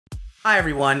Hi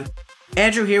everyone,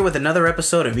 Andrew here with another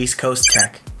episode of East Coast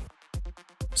Tech.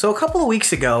 So a couple of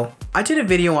weeks ago, I did a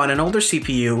video on an older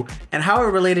CPU and how it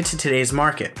related to today's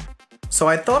market. So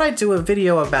I thought I'd do a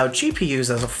video about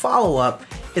GPUs as a follow-up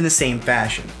in the same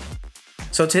fashion.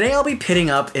 So today I'll be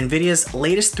pitting up Nvidia's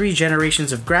latest 3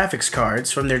 generations of graphics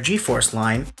cards from their Geforce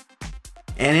line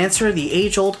and answer the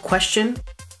age-old question,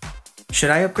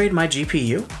 should I upgrade my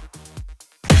GPU?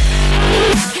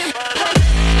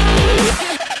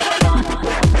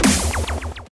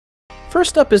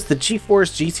 First up is the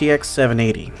Geforce GTX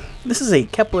 780. This is a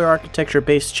Kepler architecture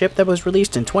based chip that was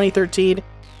released in 2013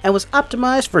 and was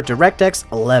optimized for DirectX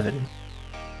 11.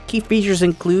 Key features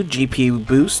include GPU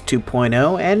Boost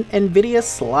 2.0 and Nvidia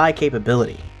Sly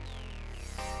capability.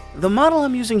 The model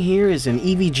I'm using here is an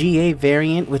EVGA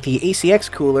variant with the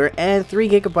ACX cooler and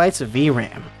 3GB of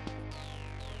VRAM.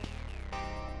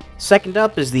 Second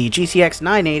up is the GTX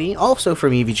 980, also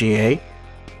from EVGA,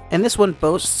 and this one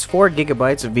boasts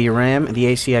 4GB of VRAM and the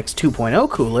ACX 2.0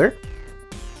 cooler.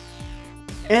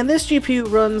 And this GPU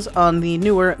runs on the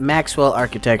newer Maxwell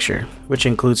architecture, which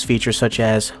includes features such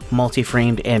as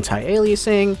multi-framed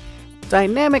anti-aliasing,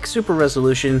 dynamic super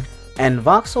resolution, and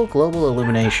voxel global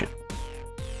illumination.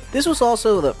 This was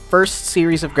also the first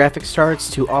series of graphics cards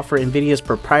to offer Nvidia's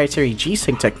proprietary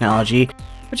G-Sync technology,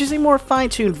 which is a more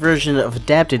fine-tuned version of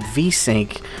adapted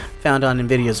V-Sync found on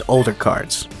Nvidia's older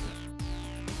cards.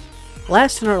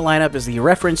 Last in our lineup is the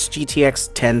reference GTX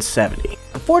 1070.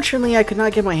 Unfortunately, I could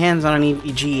not get my hands on an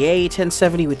EVGA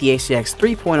 1070 with the ACX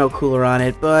 3.0 cooler on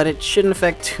it, but it shouldn't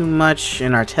affect too much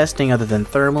in our testing other than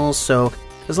thermals, so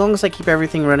as long as I keep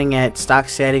everything running at stock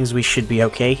settings, we should be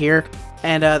okay here.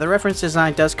 And the reference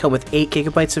design does come with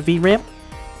 8GB of VRAM.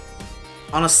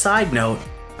 On a side note,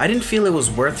 I didn't feel it was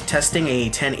worth testing a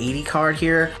 1080 card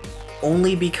here,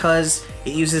 only because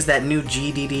it uses that new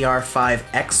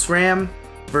GDDR5X RAM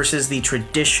versus the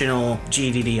traditional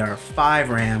GDDR5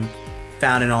 RAM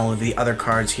found in all of the other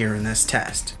cards here in this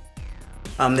test.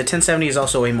 The 1070 is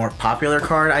also a more popular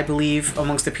card, I believe,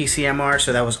 amongst the PCMR,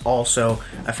 so that was also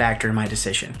a factor in my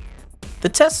decision. The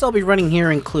tests I'll be running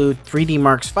here include 3D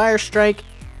Mark's Firestrike,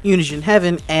 Unison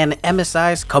Heaven, and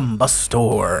MSI's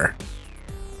Combustor.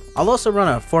 I'll also run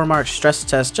a 4-mark stress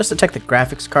test just to check the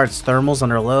graphics card's thermals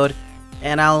under load,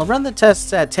 and I'll run the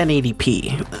tests at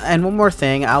 1080p. And one more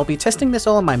thing, I'll be testing this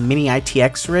all on my mini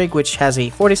ITX rig, which has a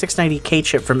 4690K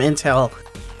chip from Intel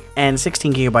and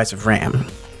 16GB of RAM.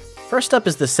 First up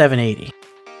is the 780.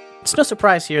 It's no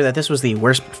surprise here that this was the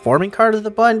worst performing card of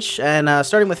the bunch, and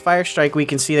starting with Firestrike, we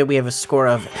can see that we have a score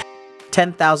of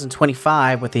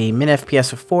 10,025 with a min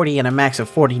FPS of 40 and a max of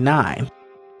 49.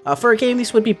 For a game,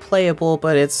 these would be playable,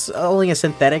 but it's only a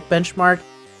synthetic benchmark,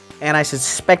 and I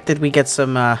suspect that we get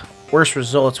some worse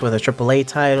results with a AAA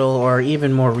title or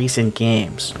even more recent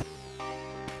games.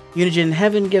 Unison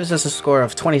Heaven gives us a score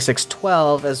of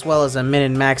 2612, as well as a min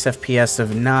and max FPS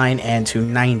of 9 and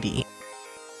 290.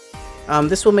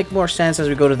 This will make more sense as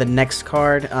we go to the next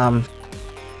card,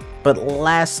 but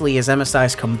lastly is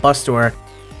MSI's Combustor,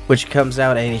 which comes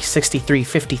out at a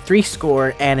 6353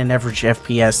 score and an average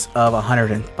FPS of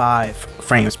 105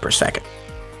 frames per second.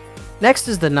 Next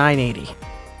is the 980.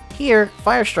 Here,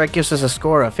 Firestrike gives us a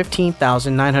score of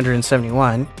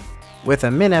 15,971, with a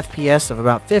min FPS of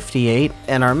about 58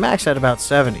 and our max at about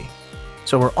 70.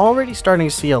 So we're already starting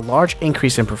to see a large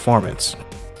increase in performance.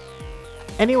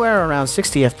 Anywhere around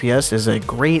 60 FPS is a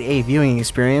grade A viewing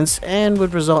experience and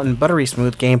would result in buttery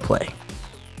smooth gameplay.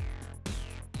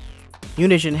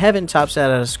 Unison Heaven tops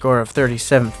out at a score of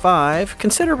 37.5,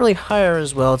 considerably higher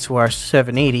as well to our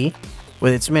 780,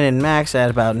 with its min and max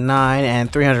at about 9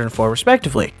 and 304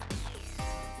 respectively.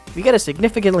 We get a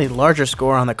significantly larger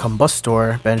score on the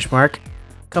Combustor benchmark,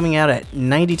 coming out at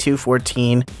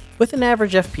 9214 with an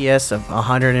average FPS of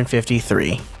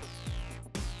 153.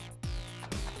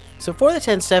 So for the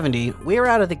 1070, we are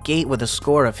out of the gate with a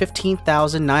score of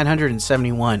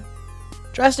 15,971,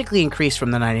 drastically increased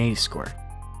from the 980 score.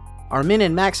 Our min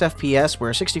and max FPS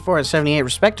were 64 and 78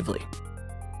 respectively.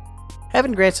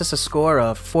 Heaven grants us a score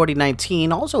of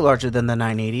 4019, also larger than the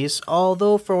 980s,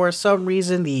 although for some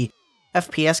reason the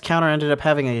FPS counter ended up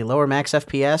having a lower max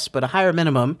FPS but a higher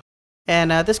minimum, and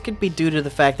this could be due to the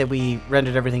fact that we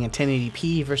rendered everything in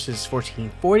 1080p versus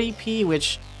 1440p,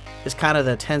 which is kind of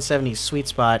the 1070 sweet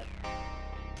spot.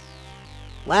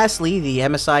 Lastly, the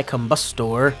MSI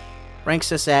Combustor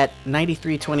ranks us at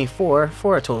 9324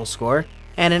 for a total score,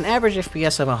 and an average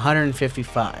FPS of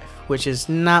 155, which is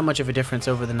not much of a difference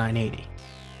over the 980.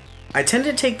 I tend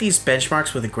to take these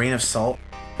benchmarks with a grain of salt,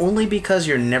 only because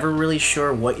you're never really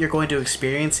sure what you're going to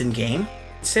experience in game,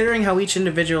 Considering how each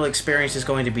individual experience is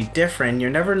going to be different, you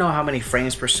never know how many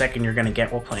frames per second you're going to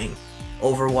get while playing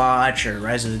Overwatch or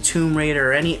Rise of the Tomb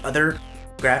Raider or any other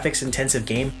graphics-intensive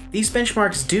game. These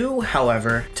benchmarks do,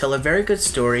 however, tell a very good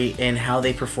story in how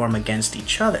they perform against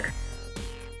each other.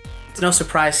 It's no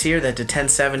surprise here that the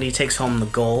 1070 takes home the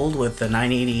gold with the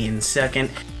 980 in second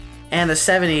and the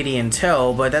 780 in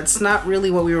tow, but that's not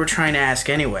really what we were trying to ask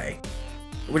anyway.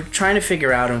 We're trying to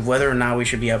figure out whether or not we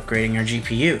should be upgrading our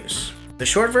GPUs. The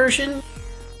short version?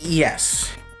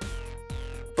 Yes.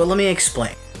 But let me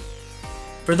explain.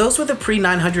 For those with a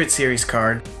pre-900 series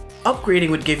card, upgrading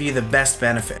would give you the best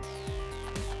benefit.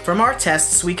 From our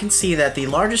tests, we can see that the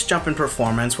largest jump in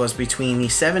performance was between the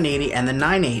 780 and the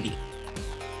 980.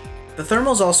 The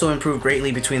thermals also improved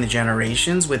greatly between the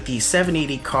generations, with the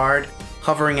 780 card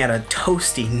hovering at a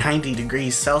toasty 90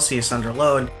 degrees Celsius under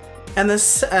load, and the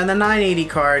 980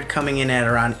 card coming in at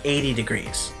around 80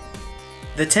 degrees.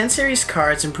 The 10 series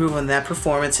cards improve on that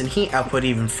performance and heat output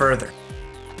even further.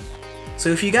 So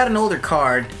if you got an older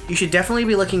card, you should definitely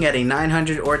be looking at a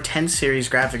 900 or 10 series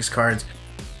graphics cards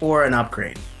for an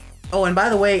upgrade. Oh, and by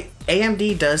the way,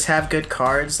 AMD does have good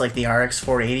cards like the RX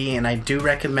 480, and I do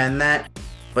recommend that,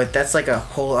 but that's like a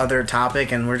whole other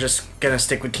topic, and we're just gonna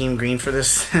stick with Team Green for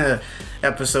this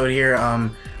episode here.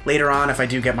 Later on, if I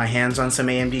do get my hands on some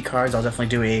AMD cards, I'll definitely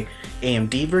do a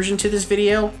AMD version to this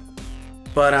video.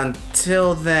 But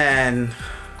until then,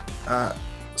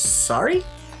 sorry?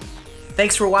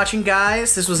 Thanks for watching,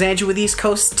 guys. This was Andrew with East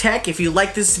Coast Tech. If you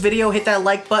like this video, hit that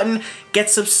like button, get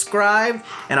subscribed,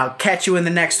 and I'll catch you in the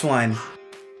next one.